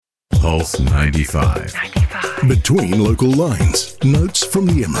Pulse 95. Between local lines, notes from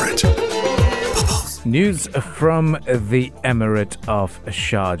the Emirate. News from the Emirate of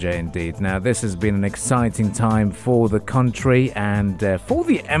Sharjah indeed. Now this has been an exciting time for the country and for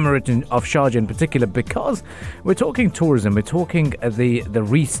the Emirate of Sharjah in particular, because we're talking tourism, we're talking the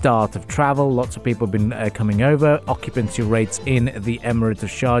restart of travel. Lots of people have been coming over. Occupancy rates in the Emirate of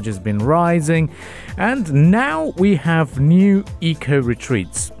Sharjah has been rising, and now we have new eco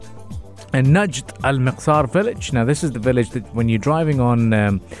retreats. And Najd Al Miqsar village. Now, this is the village that when you're driving on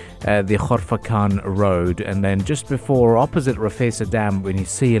the Khorfakan road, and then just before, opposite Rafesa Dam, when you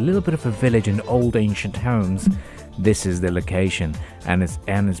see a little bit of a village and old ancient homes, this is the location, and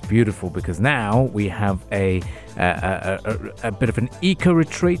it's beautiful because now we have a bit of an eco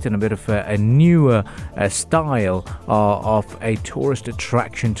retreat and a bit of a newer style of a tourist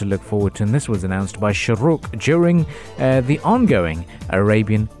attraction to look forward to. And this was announced by Shorouk during the ongoing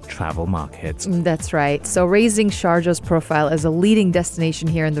Arabian travel market. That's right. So raising Sharjah's profile as a leading destination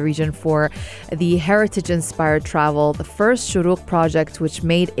here in the region for the heritage-inspired travel, the first Shorouk project, which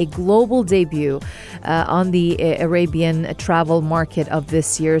made a global debut on the Arabian travel market of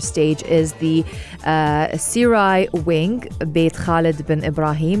this year's stage, is the Sirai Wing, Beit Khalid bin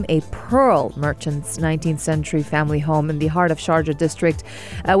Ibrahim, a pearl merchant's 19th century family home in the heart of Sharjah district,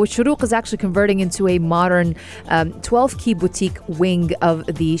 which Shorouk is actually converting into a modern 12-key boutique wing of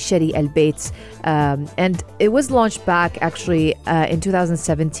the Shadi Al Beit. And it was launched back actually in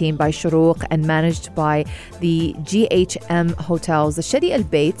 2017 by Shorouk and managed by the GHM Hotels. The Shadi Al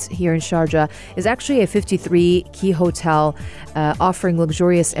Beit here in Sharjah is actually a 53-key hotel offering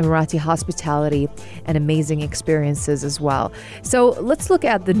luxurious Emirati hospitality and amazing experiences as well. So let's look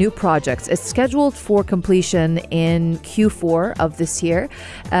at the new projects. It's scheduled for completion in Q4 of this year.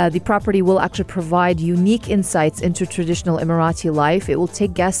 The property will actually provide unique insights into traditional Emirati life. It will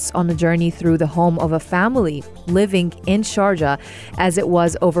take guests on a journey through the home of a family living in Sharjah as it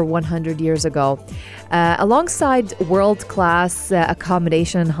was over 100 years ago. Alongside world-class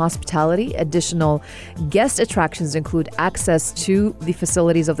accommodation and hospitality, additional guest attractions include access to the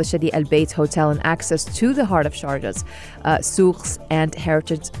facilities of the Shadi Al Beit Hotel and access to the heart of Sharjah's souks and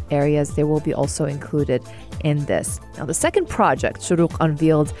heritage areas. They will be also included in this. Now, the second project Shorouk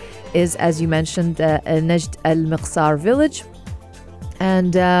unveiled is, as you mentioned, Najd Al Miqsar village,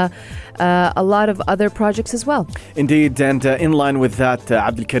 and a lot of other projects as well. Indeed, and in line with that,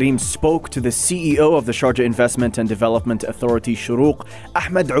 Abdul Karim spoke to the CEO of the Sharjah Investment and Development Authority, Shorouk,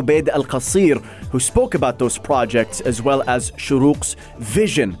 Ahmed Ubaid Al Qasir, who spoke about those projects as well as Shorouk's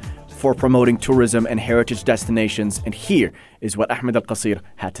vision for promoting tourism and heritage destinations. And here is what Ahmed Al Qasir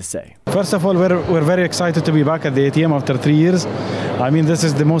had to say. First of all, we're very excited to be back at the ATM after 3 years. I mean, this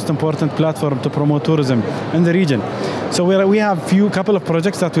is the most important platform to promote tourism in the region. So we have couple of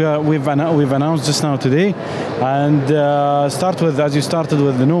projects that we've announced just now today, and start with, as you started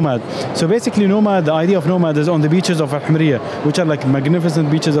with, the Nomad. So basically, Nomad, the idea of Nomad is on the beaches of Al Hamriya, which are like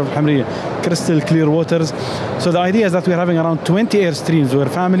magnificent beaches of Al Hamriya, crystal clear waters. So the idea is that we're having around 20 airstreams where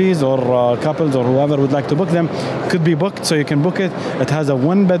families or couples or whoever would like to book them could be booked. So you can book it. It has a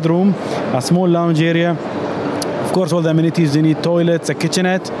 1-bedroom, a small lounge area. Of course, all the amenities you need: toilets, a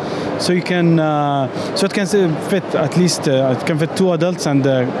kitchenette. So you can, so it can fit at least, it can fit 2 adults and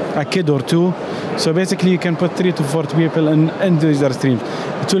a kid or 2. So basically, you can put 3 to 4 people in these streams.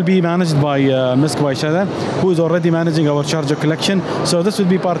 It will be managed by Misk Baishada, who is already managing our Sharjah collection. So this will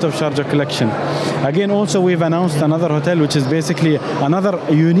be part of Sharjah collection. Again, also we've announced another hotel, which is basically another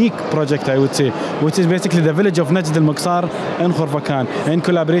unique project, I would say, which is basically the village of Najd Al Miqsar in Khorfakan, in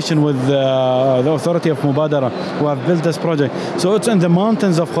collaboration with the authority of Mubadara, who have built this project. So it's in the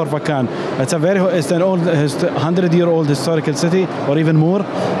mountains of Khorfakan. It's an old 100-year-old historical city, or even more,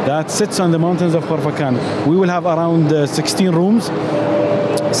 that sits on the mountains of Khorfakan. We will have around 16 rooms.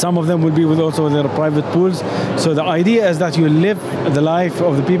 Some of them will be with their private pools. So the idea is that you live the life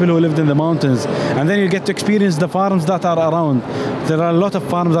of the people who lived in the mountains, and then you get to experience the farms that are around. There are a lot of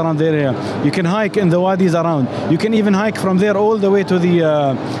farms around the area. You can hike in the wadis around. You can even hike from there all the way to the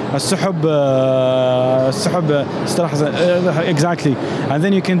Suhub, exactly. And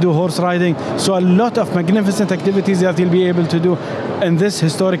then you can do horse riding. So a lot of magnificent activities that you'll be able to do in this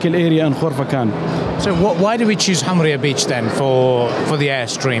historical area in Khorfakan. So why do we choose Hamriya Beach then for the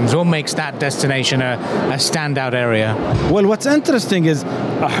airstreams? What makes that destination a standout area? Well, what's interesting is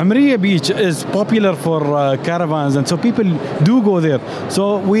Hamriya Beach is popular for caravans, and so people do go there.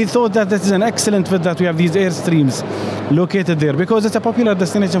 So we thought that this is an excellent fit that we have these airstreams located there, because it's a popular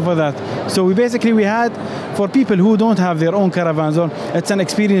destination for that. So we had for people who don't have their own caravans, or it's an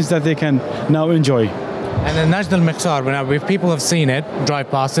experience that they can now enjoy. And then Najd al-Miqsar, if people have seen it, drive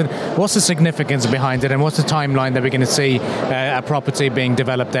past it, what's the significance behind it and what's the timeline that we're going to see a property being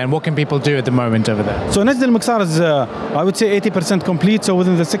developed there, and what can people do at the moment over there? So Najd al-Miqsar is, I would say, 80% complete. So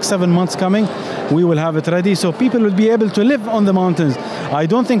within the 6-7 months coming, we will have it ready. So people will be able to live on the mountains. I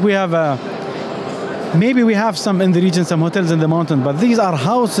don't think we have maybe we have some in the region, some hotels in the mountain, but these are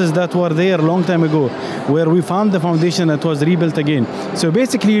houses that were there a long time ago, where we found the foundation that was rebuilt again. So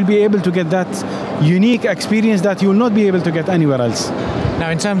basically, you'll be able to get that unique experience that you will not be able to get anywhere else. Now,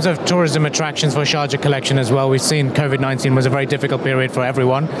 in terms of tourism attractions for Sharjah Collection as well, we've seen COVID-19 was a very difficult period for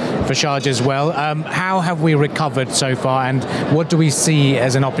everyone, for Sharjah as well. How have we recovered so far, and what do we see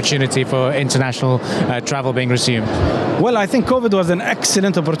as an opportunity for international travel being resumed? Well, I think COVID was an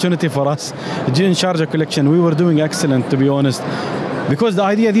excellent opportunity for us. During Sharjah Collection, we were doing excellent, to be honest. Because the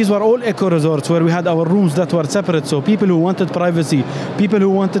idea, these were all eco resorts where we had our rooms that were separate. So people who wanted privacy, people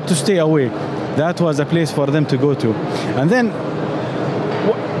who wanted to stay away, that was a place for them to go to. And then,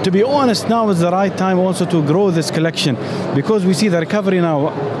 to be honest, now is the right time also to grow this collection, because we see the recovery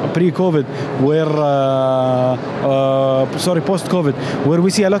now pre-COVID, post-COVID, where we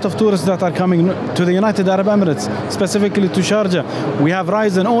see a lot of tourists that are coming to the United Arab Emirates, specifically to Sharjah. We have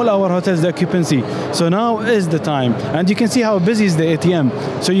rise in all our hotels, the occupancy. So now is the time. And you can see how busy is the ATM.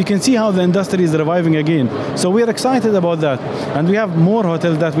 So you can see how the industry is reviving again. So we're excited about that. And we have more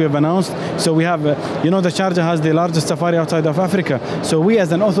hotels that we have announced. So we have, the Sharjah has the largest safari outside of Africa. So we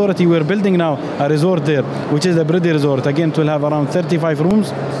as an authority, we're building now a resort there, which is the Bridi Resort. Again, it will have around 35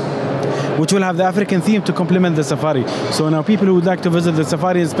 rooms, which will have the African theme to complement the safari. So now people who would like to visit the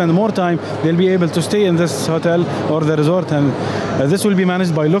safari and spend more time, they'll be able to stay in this hotel or the resort. And this will be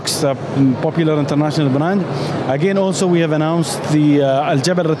managed by Lux, a popular international brand. Again, also we have announced the Al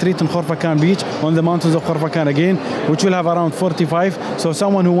Jabal Retreat in Khorfakan Beach, on the mountains of Khorfakan again, which will have around 45. So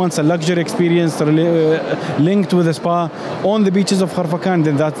someone who wants a luxury experience linked with a spa on the beaches of Khorfakan,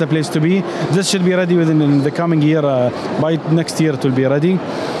 then that's the place to be. This should be ready within the coming year. By next year it will be ready.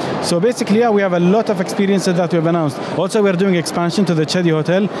 So basically, we have a lot of experiences that we have announced. Also, we're doing expansion to the Chedi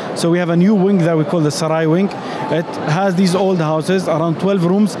Hotel. So we have a new wing that we call the Sarai Wing. It has these old houses, around 12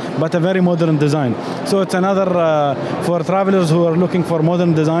 rooms, but a very modern design. So it's another, for travelers who are looking for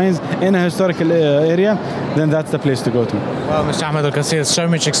modern designs in a historical area, then that's the place to go to. Well, Mr. Ahmed Al-Qasir, so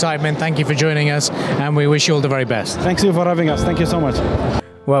much excitement. Thank you for joining us, and we wish you all the very best. Thanks you for having us. Thank you so much.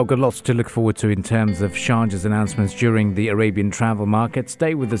 Well, got lots to look forward to in terms of Sharjah's announcements during the Arabian travel market.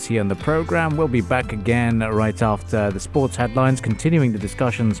 Stay with us here on the program. We'll be back again right after the sports headlines, continuing the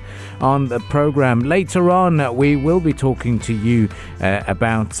discussions on the program. Later on, we will be talking to you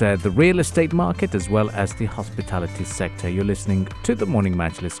about the real estate market as well as the hospitality sector. You're listening to the Morning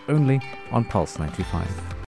Majlis only on Pulse 95.